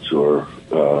 mates or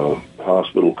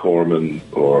hospital corpsmen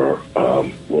or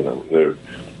whatever.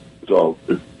 It's all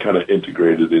kind of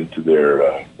integrated into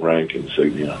their rank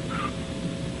insignia.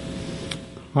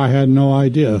 I had no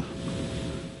idea.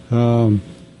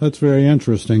 That's very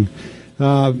interesting.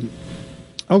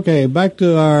 Okay, back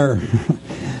to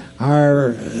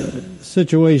our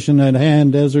situation at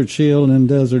hand, Desert Shield and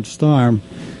Desert Storm.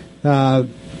 Are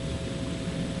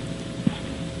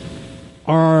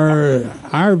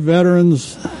our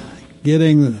veterans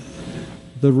getting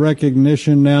the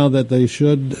recognition now that they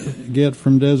should get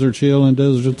from Desert Shield and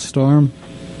Desert Storm?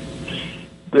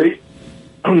 They,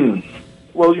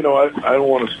 well, I don't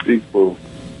want to speak for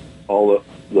all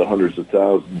the hundreds of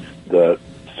thousands that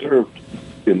served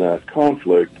in that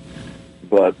conflict,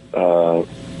 but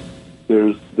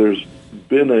there's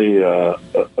been a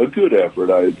good effort,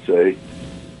 I'd say,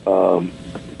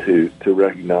 to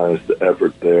recognize the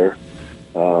effort there.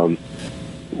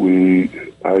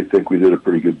 I think we did a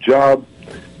pretty good job,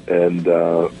 and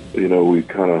we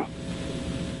kind of,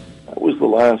 that was the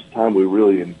last time we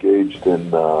really engaged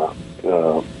in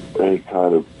any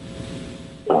kind of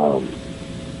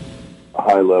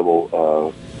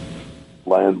high-level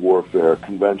land warfare,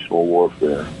 conventional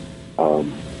warfare.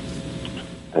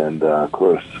 And of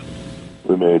course,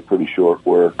 we made pretty short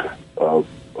work of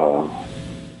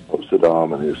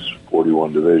Saddam and his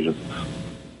 41 divisions.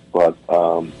 But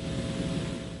I'm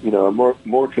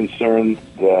more concerned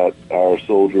that our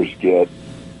soldiers get,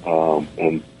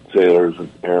 and sailors and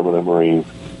airmen and Marines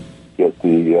get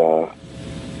the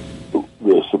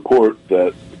support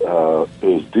that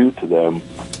is due to them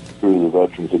through the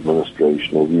Veterans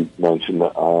Administration. As you mentioned,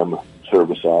 I'm a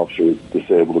service officer,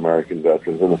 disabled American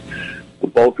veterans, and the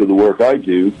bulk of the work I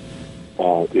do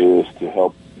is to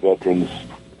help veterans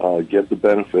get the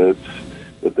benefits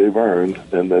that they've earned,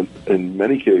 and that in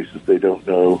many cases they don't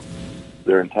know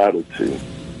they're entitled to.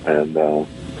 And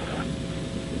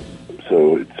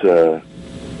so it's,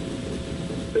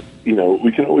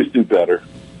 we can always do better,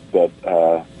 but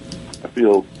I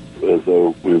feel as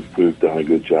though we've done a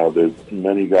good job. There's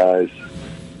many guys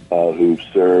who've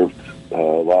served a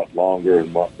lot longer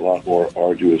and a lot more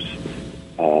arduous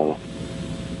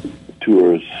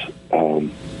tours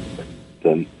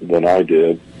than I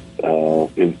did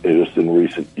just in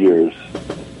recent years,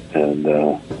 and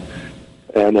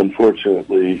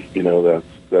unfortunately,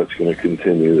 that's going to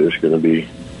continue. There's going to be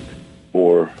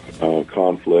more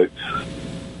conflicts,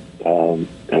 and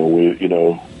we,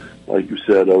 like you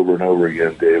said over and over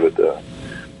again, David,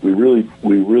 we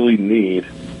really need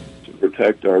to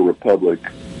protect our republic.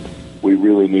 We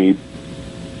really need,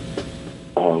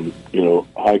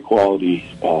 high quality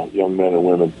young men and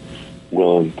women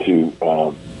willing to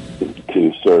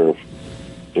serve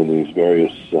in these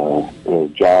various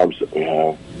jobs that we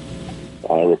have.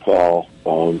 I recall, I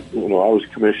was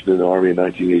commissioned in the Army in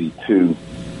 1982,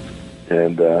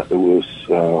 and it was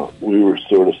we were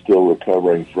sort of still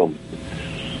recovering from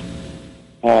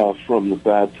the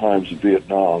bad times of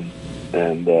Vietnam,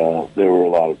 and there were a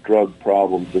lot of drug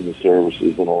problems in the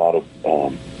services and a lot of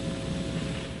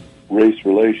race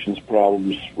relations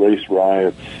problems, race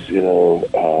riots,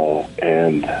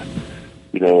 and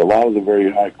a lot of the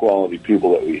very high quality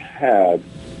people that we had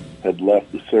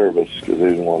left the service because they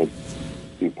didn't want to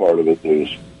be part of it. They were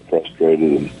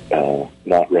frustrated and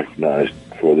not recognized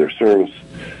for their service,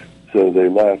 so they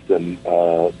left. And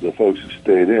the folks who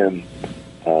stayed in,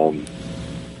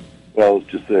 let's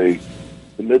just say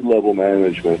the mid-level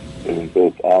management in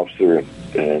both officer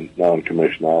and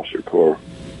non-commissioned officer corps,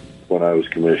 when I was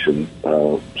commissioned,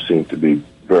 seemed to be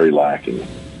very lacking.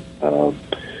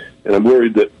 And I'm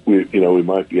worried that we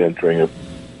might be entering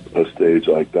a stage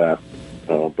like that.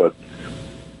 But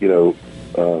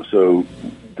so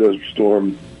Desert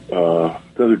Storm,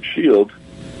 Desert Shield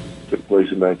took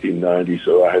place in 1990.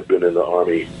 So I had been in the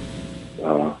Army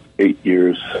 8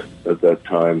 years at that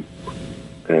time,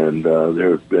 and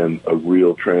there had been a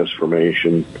real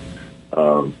transformation,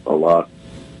 a lot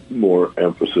more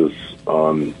emphasis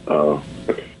on our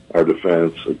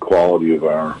defense, the quality of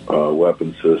our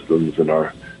weapon systems, and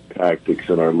our tactics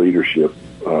and our leadership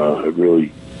have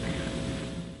really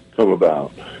come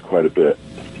about quite a bit.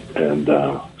 And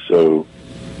so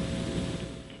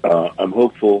I'm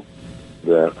hopeful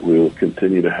that we'll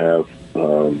continue to have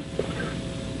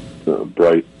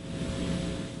bright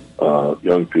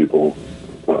young people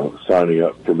signing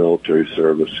up for military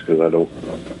service, because I don't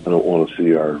want to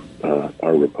see our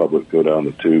republic go down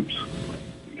the tubes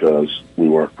because we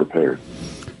weren't prepared.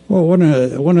 Well,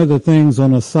 one of the things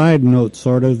on a side note,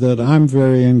 sort of, that I'm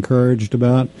very encouraged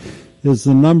about is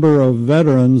the number of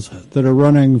veterans that are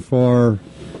running for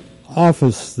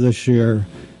office this year.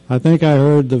 I think I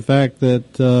heard the fact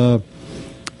that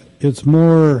it's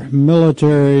more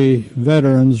military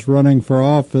veterans running for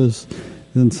office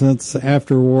than since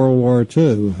after World War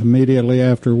II, immediately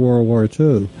after World War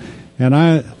II. And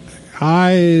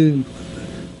I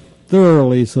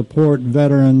thoroughly support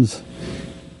veterans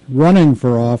running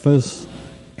for office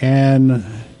and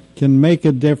can make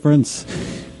a difference.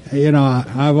 You know,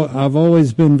 I've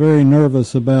always been very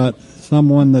nervous about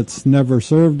someone that's never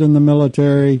served in the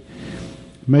military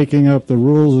making up the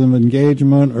rules of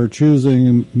engagement or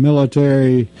choosing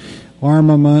military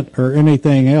armament or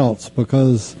anything else,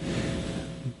 because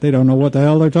they don't know what the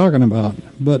hell they're talking about.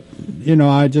 But, you know,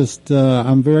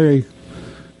 I'm very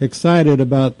excited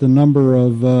about the number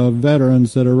of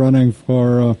veterans that are running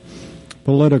for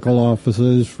political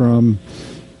offices, from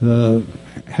the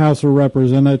House of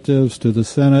Representatives to the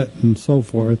Senate and so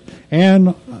forth,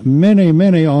 and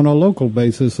many on a local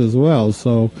basis as well.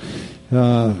 So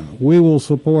we will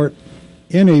support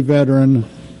any veteran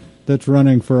that's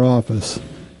running for office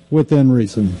within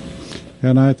reason.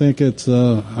 And I think it's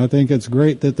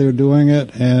great that they're doing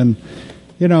it. And,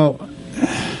 you know,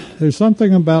 there's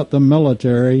something about the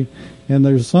military, and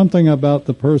there's something about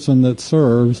the person that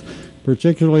serves,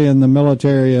 particularly in the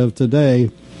military of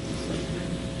today.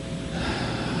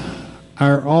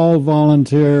 Our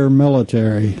all-volunteer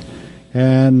military.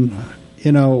 And,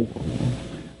 you know,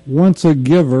 once a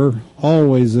giver,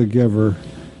 always a giver.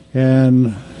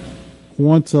 And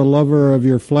once a lover of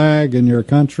your flag and your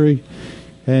country,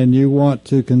 and you want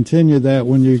to continue that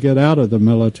when you get out of the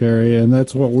military. And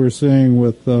that's what we're seeing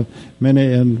with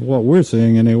many, and what we're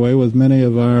seeing anyway, with many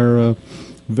of our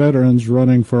veterans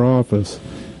running for office.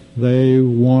 They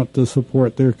want to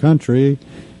support their country,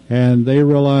 and they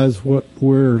realize what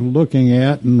we're looking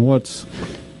at and what's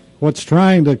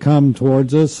trying to come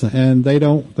towards us, and they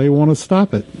want to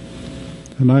stop it.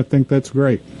 And I think that's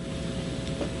great.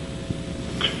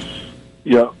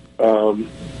 Yeah.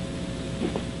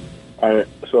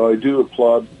 I do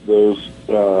applaud those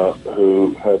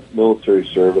who have military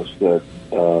service that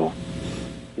are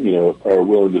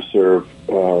willing to serve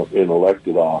in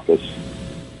elected office,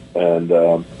 and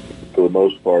for the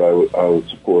most part, I would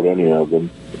support any of them.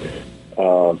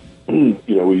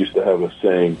 We used to have a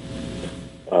saying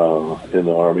in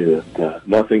the Army that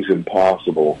nothing's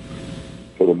impossible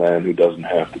for the man who doesn't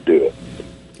have to do it,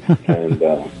 and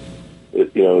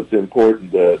it's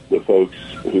important that the folks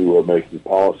who are making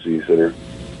policies that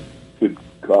could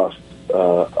cost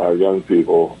our young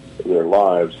people their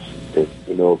lives in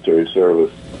the military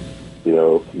service,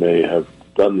 may have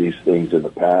done these things in the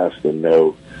past and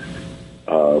know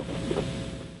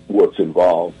what's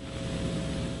involved.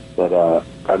 But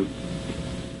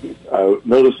I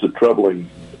noticed a troubling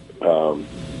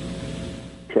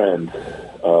trend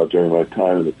during my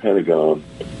time in the Pentagon.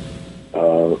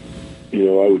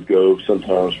 I would go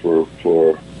sometimes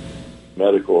for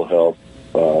medical help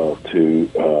to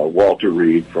Walter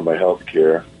Reed for my health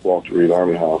care, Walter Reed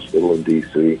Army Hospital in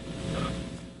D.C.,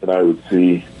 and I would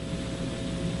see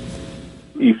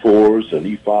E4s and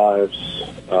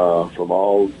E5s from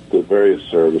all the various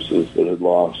services that had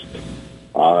lost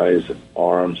eyes and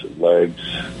arms and legs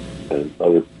and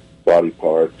other body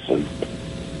parts, and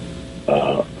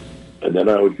then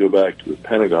I would go back to the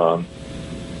Pentagon,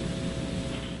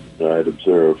 and I'd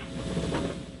observe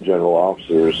general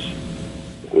officers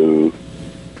who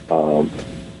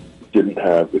didn't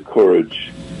have the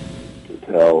courage to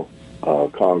tell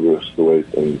Congress the way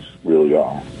things really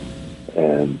are.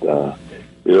 And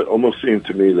it almost seemed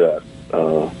to me that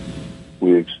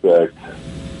we expect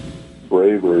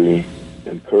bravery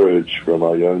and courage from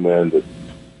our young men that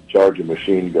charge a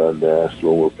machine gun nest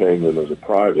when we're paying them as a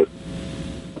private,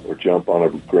 or jump on a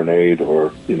grenade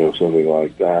or, something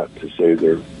like that to save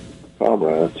their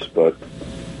comrades. But,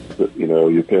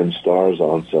 you pin stars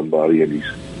on somebody and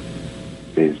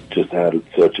he's just had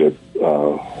such a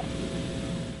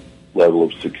level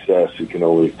of success, he can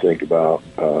only think about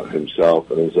himself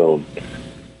and his own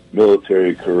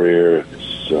military career,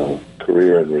 his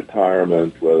career in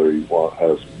retirement, whether he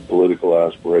has political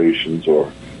aspirations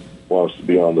or wants to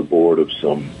be on the board of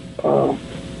some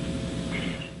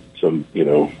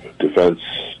defense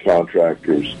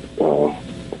contractors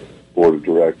board of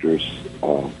directors.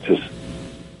 Just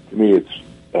to me,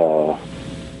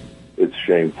 it's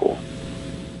shameful.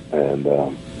 And,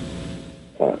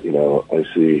 I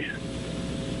see,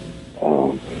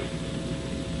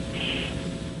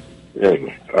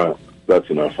 anyway, that's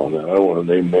enough on that. I don't want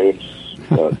to name names,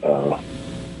 but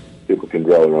people can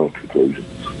draw their own conclusions.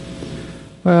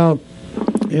 Well,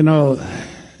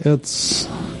 it's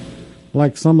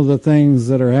like some of the things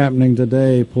that are happening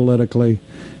today politically,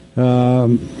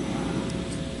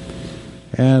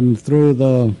 and through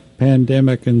the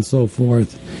pandemic and so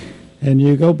forth. And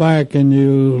you go back and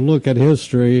you look at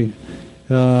history,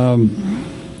 our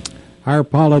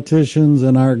politicians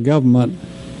and our government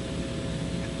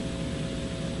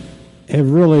have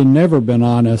really never been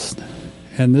honest.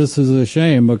 And this is a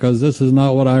shame, because this is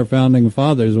not what our founding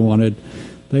fathers wanted.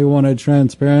 They wanted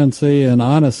transparency and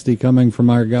honesty coming from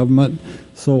our government,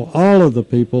 so all of the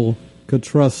people could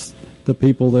trust the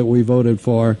people that we voted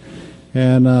for.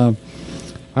 And I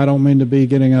don't mean to be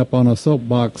getting up on a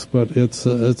soapbox, but it's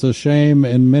a shame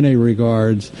in many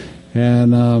regards.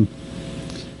 And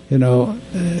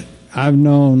I've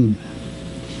known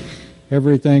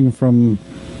everything from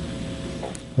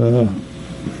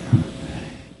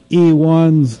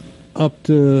E1s up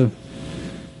to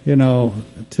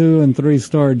 2- and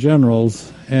 3-star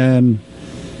generals, and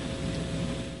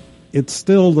it's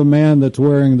still the man that's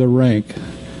wearing the rank.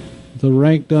 The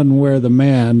rank doesn't wear the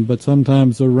man, but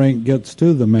sometimes the rank gets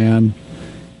to the man.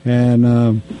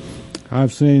 And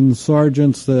I've seen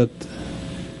sergeants that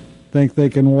think they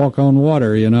can walk on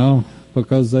water,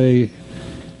 because they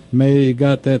may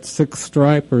got that 6th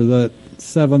stripe or that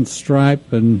 7th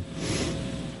stripe, and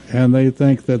they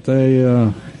think that they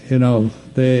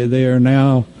are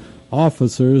now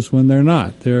officers when they're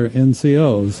not. They're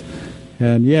NCOs.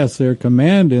 And yes, they're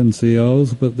command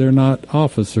NCOs, but they're not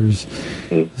officers.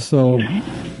 So,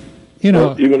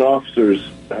 Well, even officers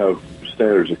have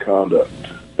standards of conduct.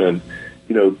 And,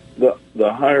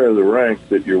 the higher the rank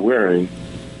that you're wearing,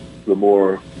 the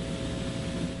more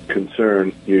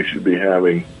concern you should be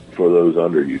having for those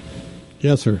under you.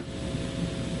 Yes, sir.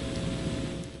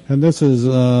 And this is,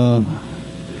 I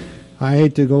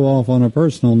hate to go off on a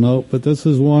personal note, but this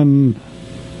is one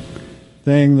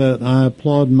thing that I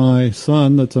applaud my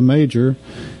son that's a major.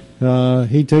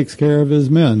 He takes care of his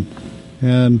men.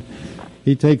 And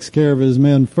he takes care of his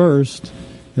men first,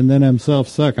 and then himself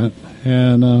second.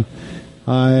 And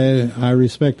I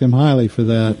respect him highly for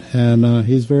that. And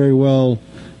he's very well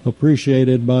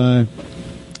appreciated by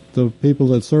the people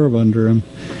that serve under him.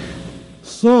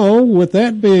 So, with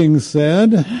that being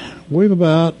said, we've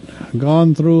about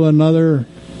gone through another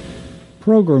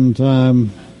program time,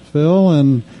 Phil,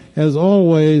 and as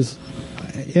always,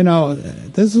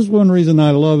 this is one reason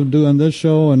I love doing this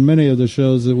show and many of the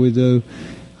shows that we do.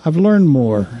 I've learned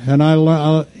more, and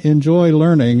I enjoy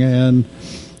learning, and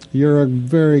you're a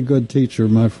very good teacher,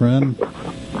 my friend.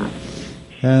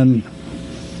 And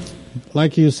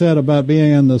like you said about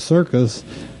being in the circus,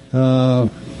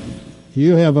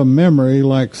 you have a memory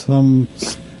like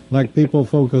people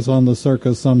focus on the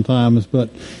circus sometimes, but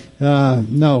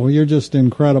no, you're just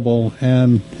incredible,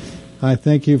 and I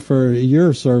thank you for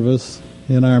your service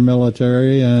in our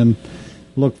military, and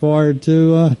look forward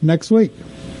to next week.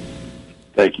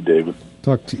 Thank you, David.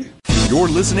 Talk to you. You're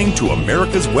listening to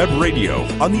America's Web Radio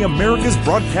on the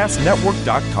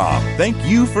AmericasBroadcastNetwork.com. Thank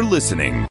you for listening.